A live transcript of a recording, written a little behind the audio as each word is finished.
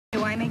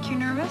make you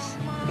nervous?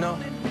 No.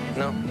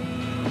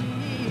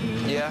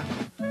 Yeah?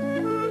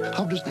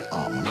 How does the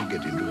almond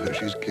get into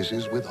Hershey's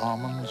Kisses with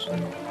almonds?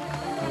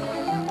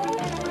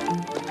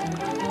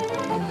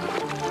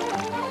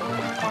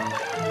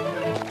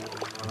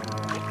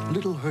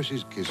 Little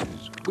Hershey's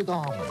Kisses with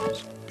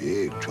almonds.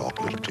 Big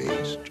chocolate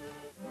taste.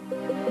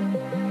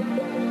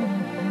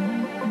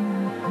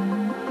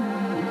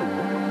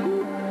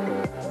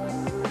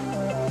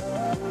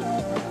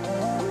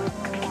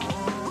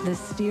 The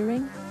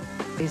steering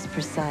is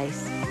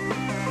precise.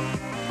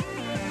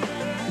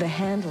 The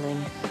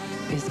handling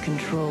is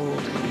controlled.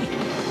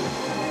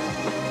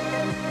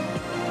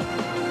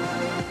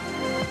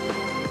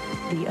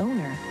 The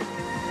owner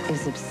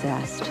is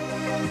obsessed.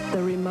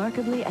 The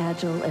remarkably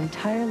agile,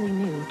 entirely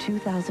new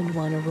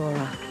 2001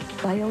 Aurora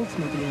by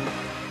Oldsmobile.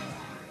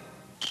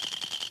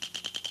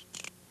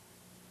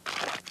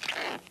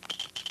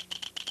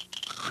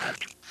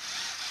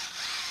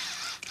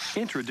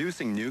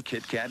 Introducing new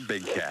KitKat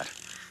BigKat.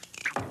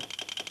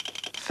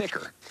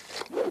 Thicker,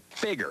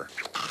 bigger,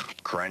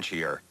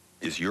 crunchier.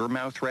 Is your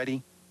mouth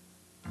ready?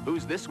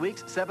 Who's this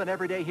week's 7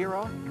 Everyday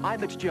Hero?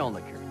 I'm Mitch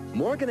Jelniker.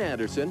 Morgan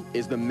Anderson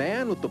is the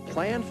man with the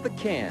plan for the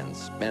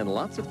cans and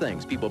lots of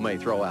things people may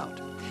throw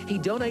out. He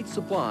donates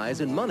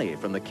supplies and money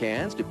from the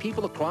cans to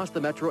people across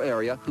the metro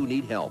area who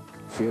need help.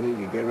 Feel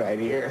you get right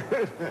here.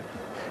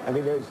 I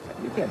mean,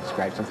 you can't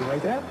describe something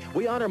like that.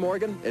 We honor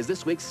Morgan as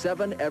this week's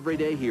 7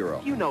 Everyday Hero.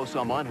 If you know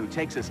someone who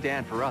takes a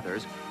stand for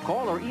others,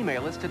 call or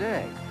email us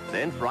today.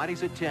 Then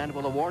Fridays at 10,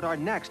 we'll award our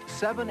next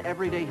 7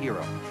 Everyday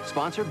Hero,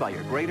 sponsored by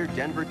your Greater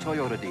Denver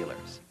Toyota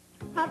dealers.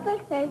 Papa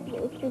says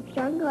it's a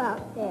jungle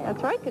out there.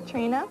 That's right,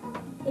 Katrina.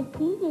 It's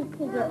easy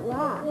to get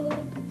lost.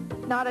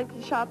 Not if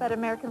you shop at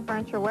American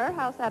Furniture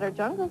Warehouse at our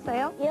jungle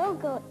sale. You'll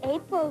go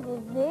April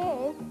to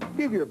this.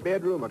 Give your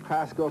bedroom a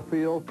Costco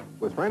feel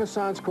with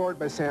Renaissance Court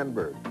by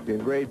Sandberg. The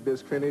engraved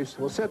bisque finish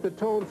will set the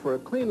tone for a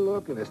clean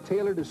look and is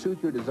tailored to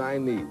suit your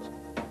design needs.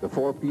 The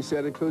 4-piece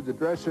set includes a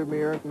dresser,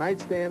 mirror,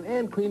 nightstand,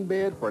 and queen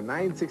bed for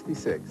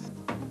 $966.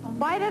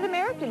 Buy it at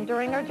American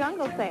during our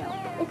jungle sale.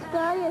 It's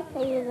going to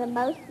save you the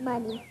most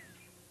money.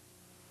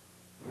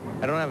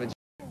 I don't have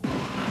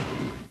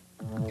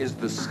a... Is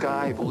the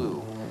sky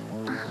blue?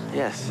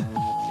 Yes.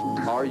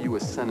 Are you a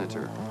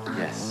senator?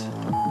 Yes.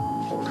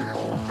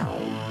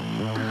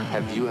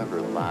 Have you ever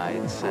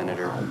lied,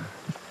 Senator?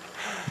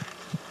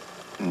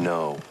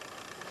 No.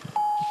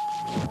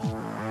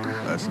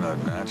 That's not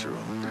natural.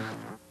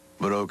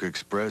 But Oak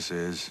Express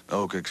is.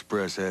 Oak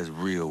Express has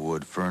real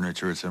wood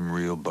furniture at some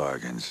real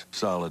bargains.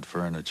 Solid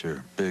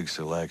furniture, big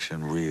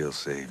selection, real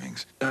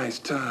savings. Nice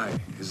tie.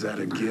 Is that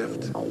a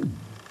gift?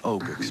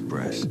 Oak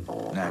Express,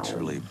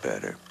 naturally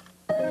better.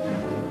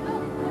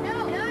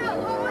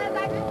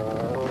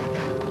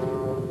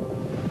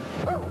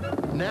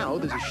 Now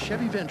there's a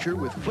Chevy Venture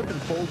with flip and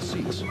fold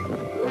seats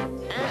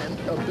and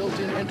a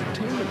built-in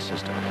entertainment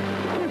system.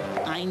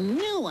 I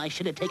knew I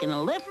should have taken a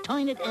left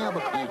turn at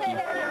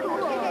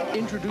Albuquerque.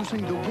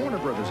 Introducing the Warner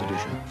Brothers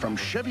edition from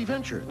Chevy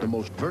Venture, the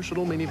most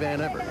versatile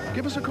minivan ever.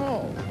 Give us a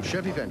call.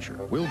 Chevy Venture.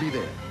 We'll be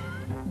there.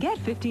 Get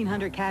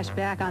 $1,500 cash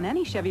back on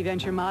any Chevy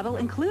Venture model,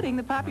 including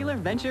the popular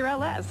Venture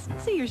LS.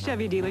 See your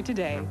Chevy dealer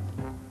today.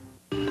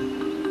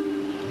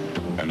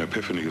 An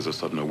epiphany is a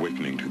sudden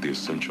awakening to the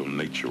essential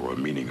nature or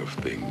meaning of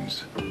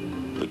things.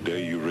 The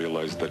day you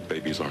realize that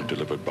babies aren't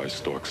delivered by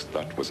storks,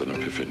 that was an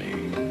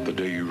epiphany. The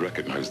day you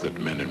recognize that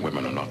men and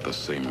women are not the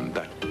same,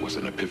 that was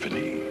an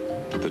epiphany.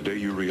 The day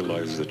you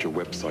realize that your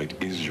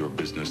website is your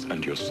business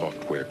and your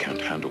software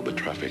can't handle the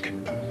traffic,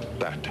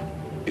 that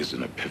is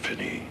an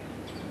epiphany.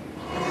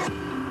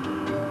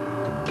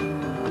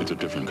 It's a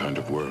different kind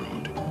of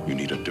world. You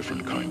need a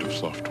different kind of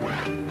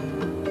software.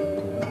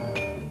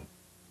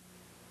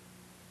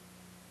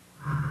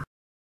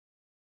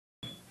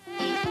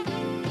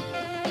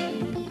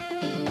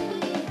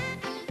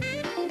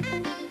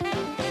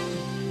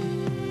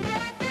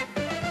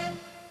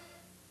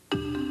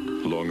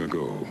 Long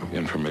ago,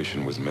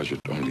 information was measured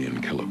only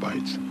in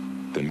kilobytes.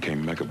 Then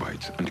came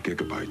megabytes and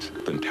gigabytes,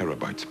 then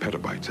terabytes,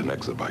 petabytes, and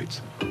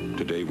exabytes.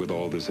 Today, with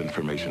all this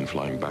information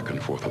flying back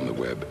and forth on the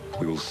web,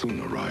 we will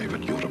soon arrive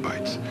at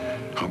yottabytes.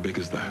 How big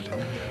is that?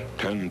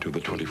 10 to the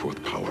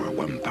 24th power,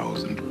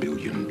 1,000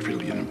 billion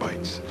trillion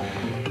bytes.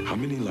 How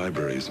many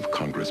libraries of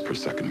Congress per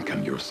second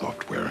can your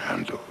software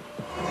handle?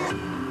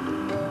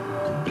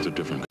 It's a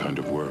different kind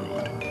of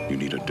world. You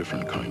need a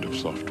different kind of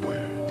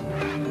software.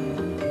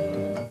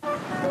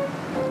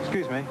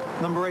 Excuse me,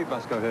 number 8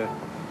 bus go here.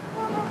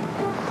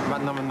 I'm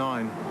at number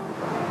 9.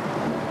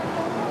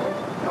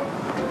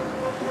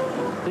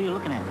 Who are you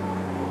looking at?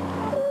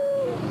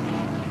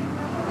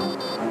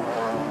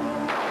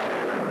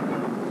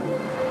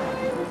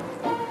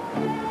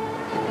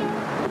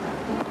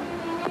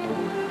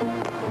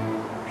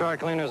 Dry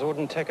cleaners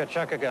wouldn't take a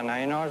check again,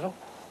 eh, Nigel?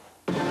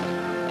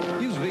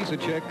 Use Visa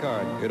Check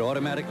Card. It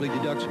automatically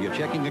deducts from your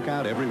checking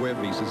account everywhere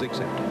Visa's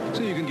accepted.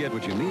 So you can get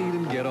what you need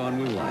and get on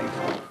with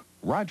life.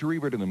 Roger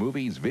Ebert in the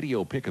Movies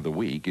Video Pick of the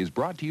Week is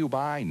brought to you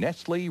by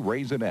Nestle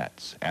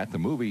Raisinets. At the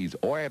movies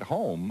or at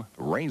home,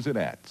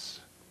 Raisinets.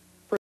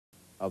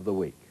 Of the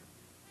week.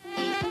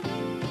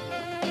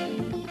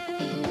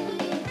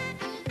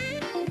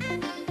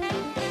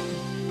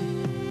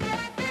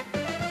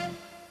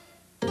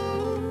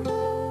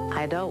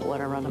 I don't want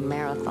to run a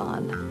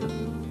marathon.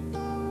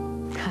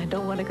 I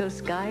don't want to go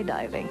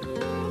skydiving.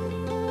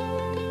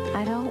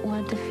 I don't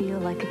want to feel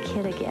like a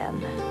kid again,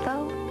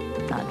 though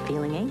not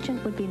feeling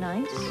ancient would be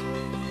nice.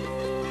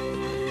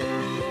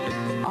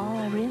 All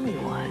I really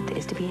want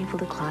is to be able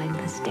to climb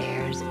the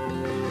stairs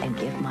and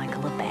give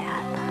Michael a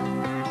bath.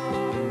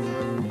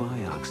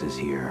 Vioxx is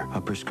here,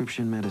 a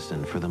prescription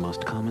medicine for the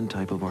most common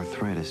type of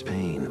arthritis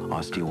pain,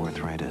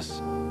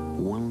 osteoarthritis.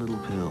 One little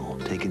pill,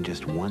 taken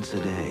just once a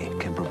day,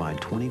 can provide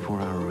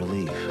 24-hour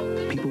relief.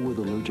 People with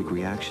allergic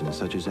reactions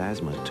such as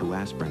asthma to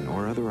aspirin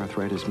or other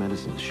arthritis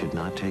medicines should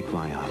not take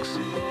Vioxx.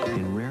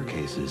 In rare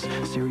cases,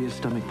 serious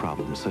stomach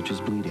problems such as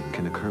bleeding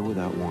can occur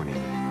without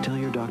warning. Tell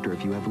your doctor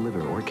if you have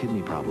liver or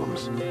kidney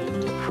problems.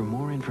 For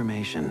more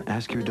information,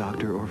 ask your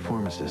doctor or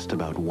pharmacist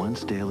about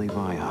once daily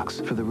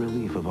Vioxx for the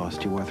relief of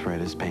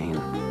osteoarthritis pain.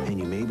 And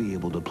you may be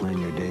able to plan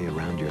your day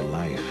around your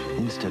life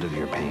instead of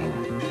your pain.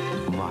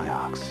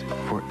 Vioxx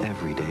for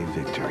everyday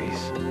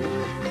victories.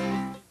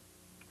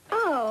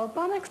 Oh,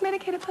 Balmex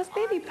Medicated Plus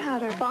Baby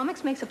Powder.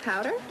 Balmex makes a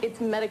powder? It's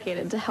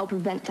medicated to help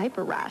prevent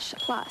diaper rash.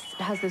 Plus,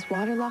 it has this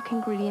water-lock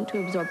ingredient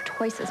to absorb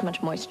twice as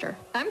much moisture.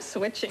 I'm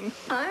switching.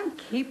 I'm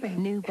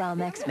keeping. New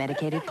Balmex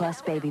Medicated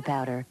Plus Baby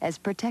Powder, as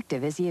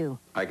protective as you.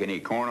 I can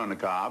eat corn on the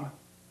cob,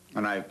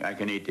 and I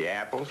can eat the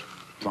apples,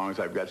 as long as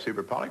I've got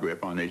super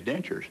Poligrip on these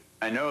dentures.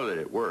 I know that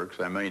it works.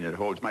 I mean, it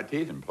holds my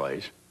teeth in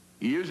place.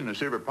 Using the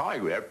super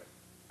Poligrip,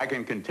 I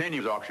can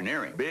continue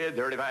auctioneering. Bid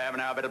 35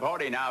 now, bid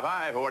 40 now,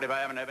 5,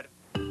 45 now, bid.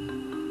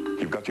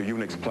 You've got your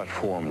Unix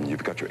platform,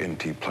 you've got your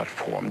NT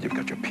platform, you've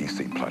got your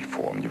PC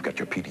platform, you've got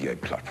your PDA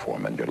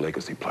platform, and your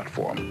legacy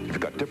platform. You've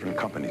got different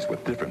companies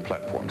with different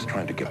platforms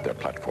trying to get their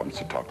platforms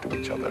to talk to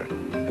each other.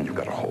 And you've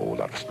got a whole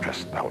lot of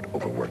stressed out,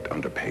 overworked,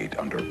 underpaid,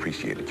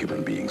 underappreciated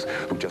human beings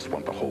who just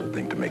want the whole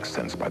thing to make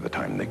sense by the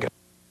time they get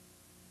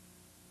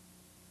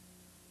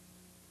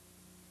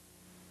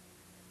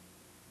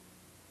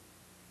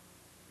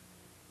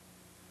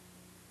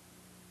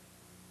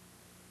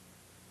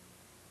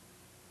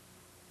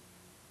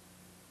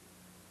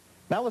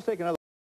Now let's take another